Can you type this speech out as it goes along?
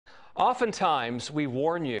Oftentimes, we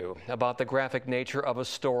warn you about the graphic nature of a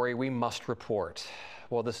story we must report.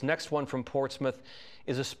 Well, this next one from Portsmouth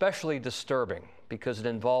is especially disturbing because it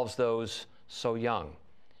involves those so young.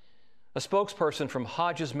 A spokesperson from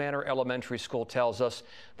Hodges Manor Elementary School tells us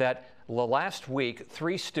that last week,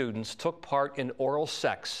 3 students took part in oral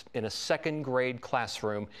sex in a second-grade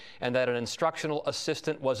classroom and that an instructional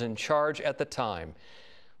assistant was in charge at the time.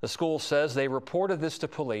 The school says they reported this to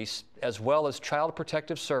police, as well as Child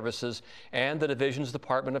Protective Services and the division's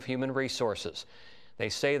Department of Human Resources. They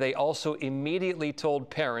say they also immediately told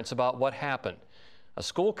parents about what happened. A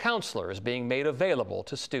school counselor is being made available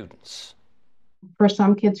to students. For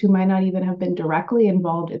some kids who might not even have been directly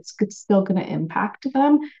involved, it's still going to impact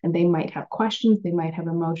them, and they might have questions, they might have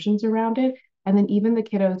emotions around it. And then even the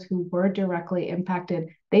kiddos who were directly impacted,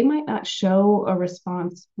 they might not show a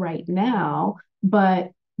response right now, but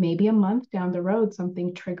maybe a month down the road,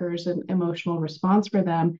 something triggers an emotional response for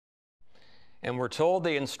them. And we're told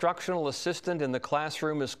the instructional assistant in the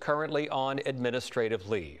classroom is currently on administrative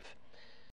leave.